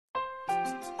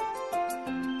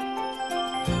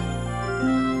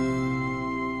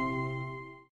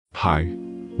Hi,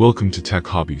 welcome to Tek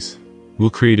Hobbies. We'll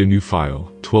create a new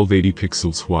file, 1280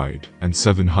 pixels wide and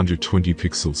 720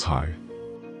 pixels high.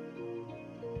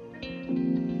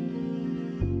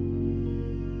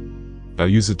 I'll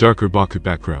use a darker bokeh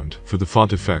background. For the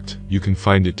font effect, you can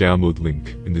find a download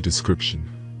link in the description.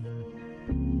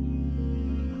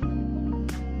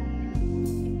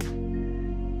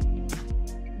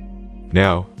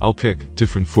 Now, I'll pick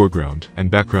different foreground and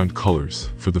background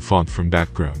colors for the font from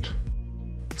background,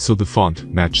 so the font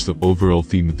matches the overall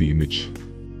theme of the image.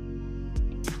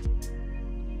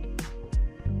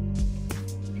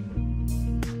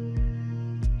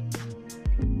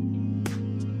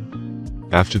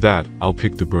 After that, I'll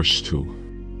pick the brush tool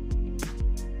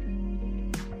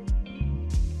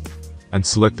and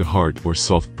select the hard or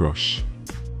soft brush.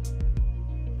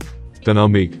 Then I'll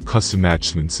make custom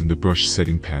adjustments in the brush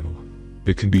setting panel.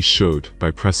 It can be showed by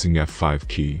pressing F5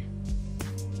 key.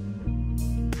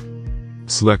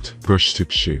 Select brush tip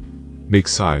shape. Make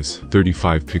size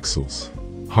 35 pixels,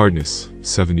 hardness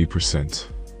 70%,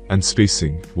 and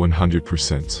spacing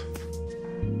 100%.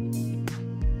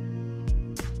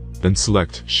 Then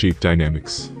select shape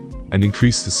dynamics and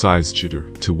increase the size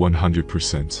jitter to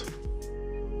 100%.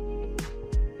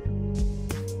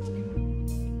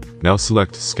 Now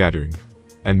select scattering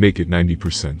and make it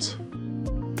 90%.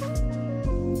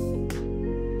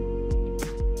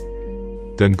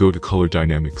 Then go to color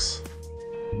dynamics.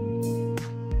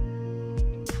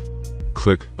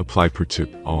 Click apply per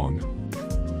tip on.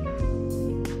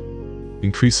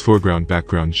 Increase foreground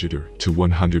background jitter to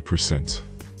 100%.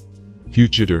 Hue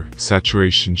jitter,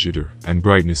 saturation jitter, and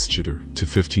brightness jitter to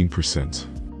 15%.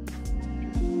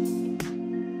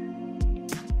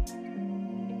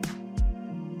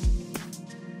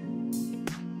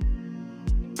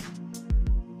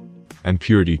 And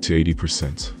purity to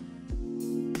 80%.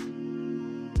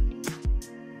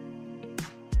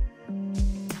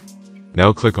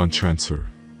 Now click on transfer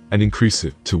and increase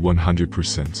it to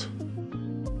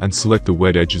 100%. And select the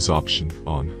wet edges option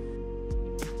on.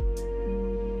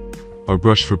 Our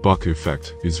brush for bokeh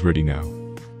effect is ready now.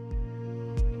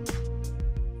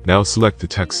 Now select the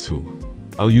text tool.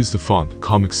 I'll use the font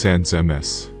Comic Sans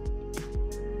MS.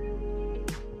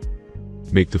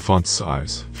 Make the font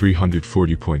size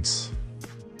 340 points.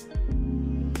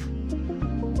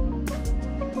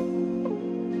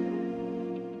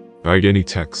 Write any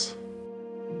text.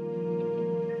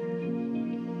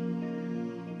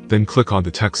 Then click on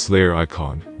the text layer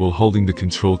icon while holding the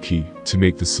Control key to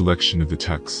make the selection of the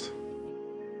text.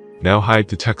 Now hide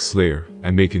the text layer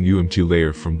and make a new empty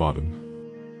layer from bottom.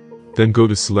 Then go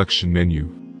to Selection menu,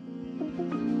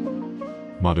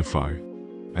 Modify,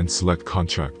 and select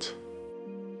Contract.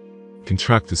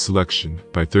 Contract the selection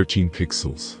by 13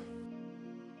 pixels.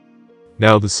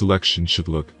 Now the selection should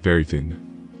look very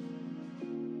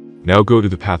thin. Now go to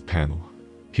the Path panel.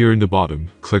 Here in the bottom,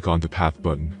 click on the Path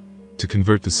button to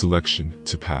convert the selection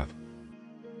to path.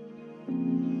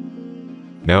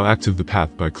 Now activate the path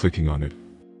by clicking on it.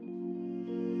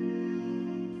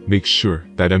 Make sure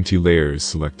that empty layer is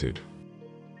selected.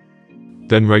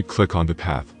 Then right-click on the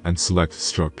path and select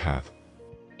Stroke Path.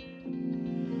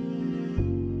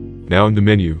 Now in the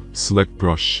menu, select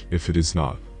Brush if it is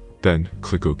not, then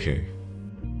click OK.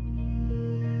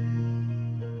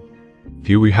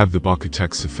 Here we have the bokeh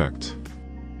text effect.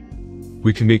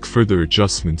 We can make further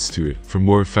adjustments to it for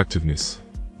more effectiveness,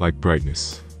 like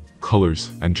brightness,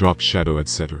 colors, and drop shadow,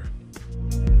 etc.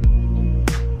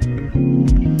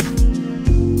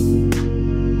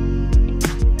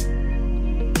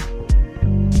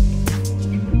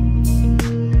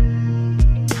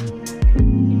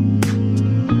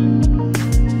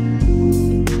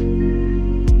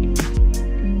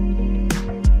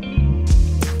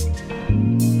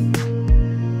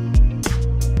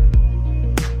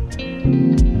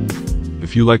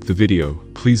 If you like the video,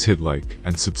 please hit like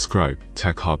and subscribe,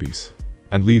 Tek Hobbies,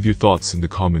 and leave your thoughts in the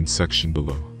comments section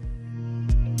below.